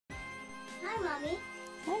Hi, Mommy.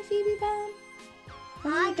 Hi, Phoebe Bam.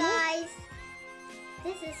 Hi, guys.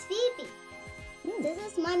 This is Phoebe. This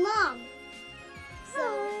is my mom.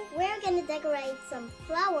 So, we're going to decorate some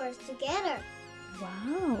flowers together.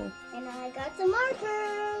 Wow. And I got some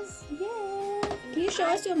markers. Yeah. Can you show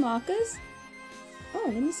us your markers? Oh,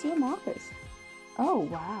 let me see your markers. Oh,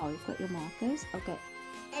 wow. You've got your markers. Okay.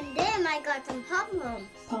 And then I got some pom-poms.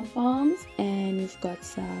 Pom-poms. And you've got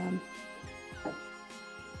some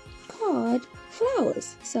card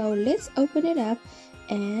flowers. So let's open it up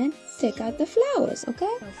and take out the flowers,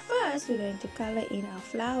 okay? So first, we're going to color in our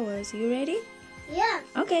flowers. You ready? Yeah.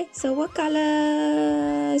 Okay, so what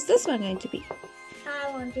color is this one going to be? I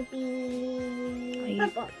want to be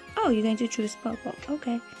purple. Oh, you're going to choose purple.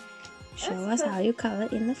 Okay. Show us how you color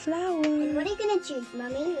in the flowers. And what are you going to choose,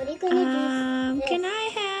 Mommy? What are you going to choose? Can I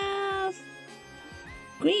have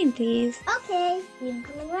green, please? Okay. Green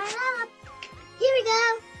coming right up. Here we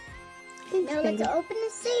go. Thanks, Now baby. let's open the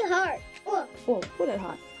sea heart. Oh. Oh, put it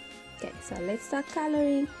hot. Okay, so let's start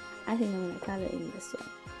coloring. I think I'm going to color in this one.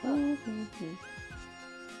 I'm going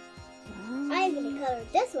to color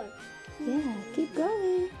this one. Yeah, keep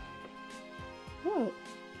going. Whoa,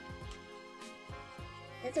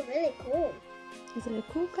 That's a really cool. is it a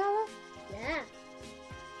cool color? Yeah.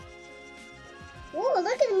 Whoa,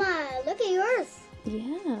 look at yours.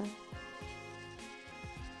 Yeah.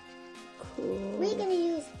 Cool. We're going to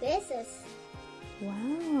use faces.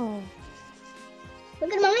 Wow.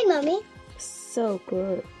 Look at mine, Mommy. So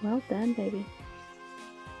good. Well done, baby.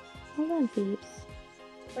 Well done, Phoebes.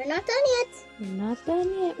 We're not done yet. We're not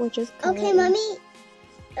done yet. We're just Okay, coloring. Mommy.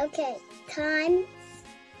 Okay, time.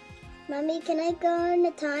 Mommy, can I go on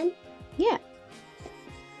the time? Yeah.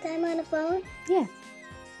 Time on the phone? Yeah.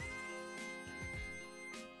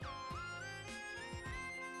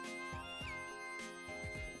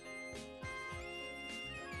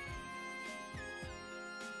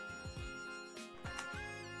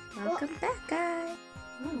 Welcome back, guys.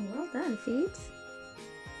 Oh, well done, Phoebes.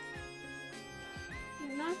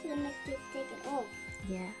 We're not going to just take it off.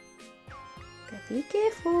 Yeah. Gotta be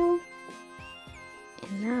careful.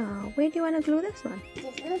 And now, where do you want to glue this one?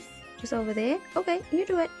 This. Just over there? Okay, you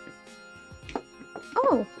do it.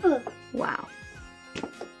 Oh, Oh. wow.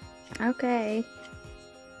 Okay.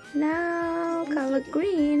 Now, color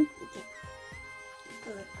green.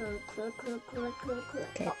 Color.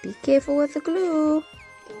 Okay, be careful with the glue.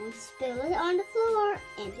 Don't spill it on the floor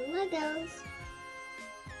and the Legos.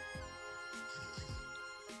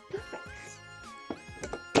 Perfect.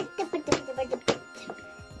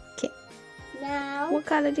 Okay. Now, What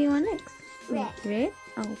color do you want next? Red. Red?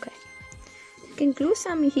 Oh, okay. You can glue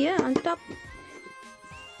some here on top.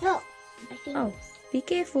 no, I think. Oh, be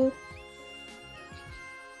careful.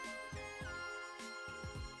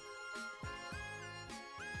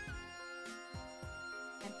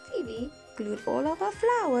 And Phoebe glued all of our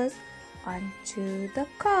flowers onto the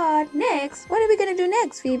card. Next, what are we going to do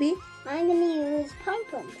next, Phoebe? I'm going to use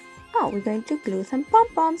pom-poms. Oh, we're going to glue some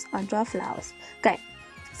pom-poms onto our flowers. Okay,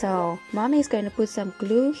 so Mommy is going to put some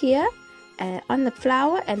glue here on the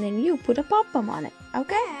flower, and then you put a pom-pom on it.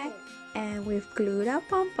 Okay? And we've glued our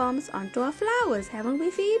pom-poms onto our flowers, haven't we,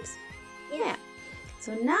 Phoebes? Yeah.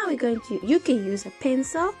 So now we're going to, you can use a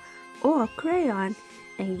pencil or a crayon,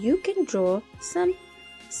 and you can draw some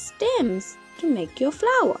stems to make your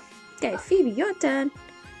flower. Okay, Phoebe, your turn.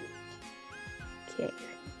 Okay,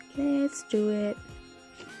 let's do it.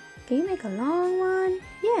 Can you make a long one?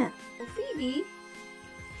 Yeah. So Phoebe,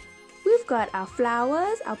 we've got our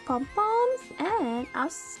flowers, our pom-poms, and our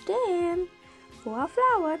stem for our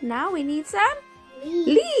flower. Now we need some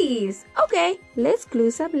leaves. Okay, let's glue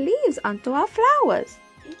some leaves onto our flowers.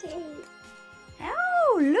 Okay.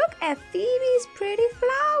 Oh, look at Phoebe's pretty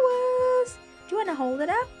flowers. Do you want to hold it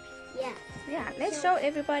up? Yeah. Yeah, let's show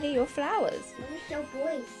everybody your flowers. Let me show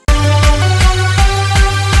boys.